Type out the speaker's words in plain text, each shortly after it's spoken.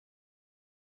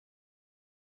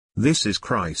This is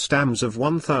Christams of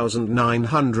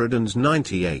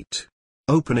 1998.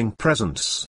 Opening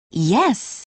presents.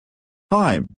 Yes.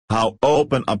 Hi, how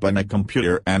open up on a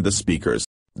computer and the speakers.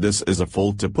 This is a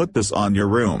fold to put this on your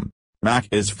room. Mac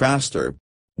is faster.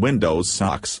 Windows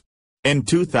sucks. In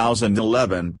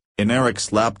 2011, in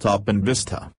Eric's laptop in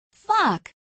Vista.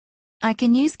 Fuck. I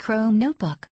can use Chrome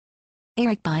Notebook.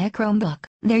 Eric buy a Chromebook.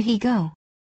 There he go.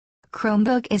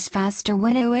 Chromebook is faster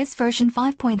Windows version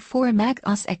 5.4 Mac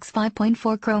OS X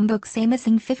 5.4 Chromebook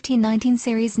Samsung 1519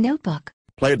 series notebook.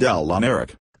 Play Dell on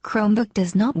Eric. Chromebook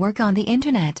does not work on the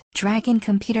internet. Dragon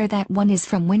computer, that one is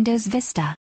from Windows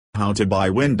Vista. How to buy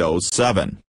Windows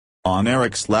 7 on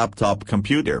Eric's laptop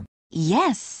computer.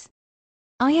 Yes.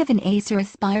 I have an Acer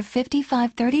Aspire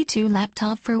 5532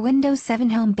 laptop for Windows 7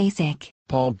 Home Basic.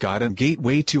 Paul got a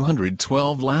Gateway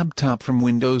 212 laptop from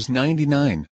Windows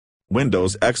 99.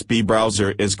 Windows XP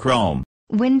browser is Chrome.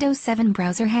 Windows 7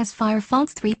 browser has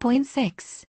Firefox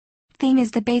 3.6. Theme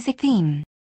is the basic theme.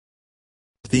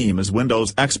 Theme is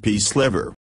Windows XP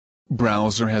Sliver.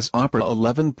 Browser has Opera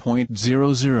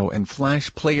 11.00 and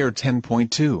Flash Player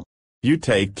 10.2. You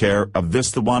take care of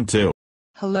this the one too.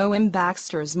 Hello, I'm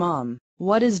Baxter's mom.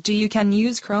 What is do you can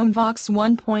use Chromevox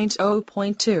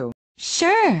 1.0.2?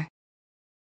 Sure.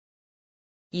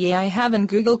 Yeah, I have in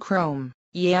Google Chrome.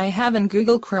 Yeah, I have in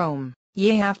Google Chrome.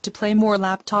 Yeah, have to play more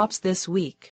laptops this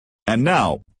week. And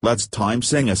now, let's time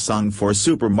sing a song for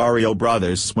Super Mario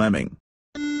Brothers swimming.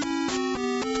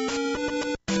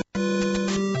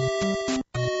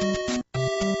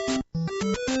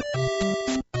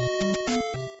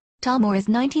 Talmor is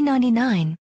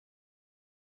 1999.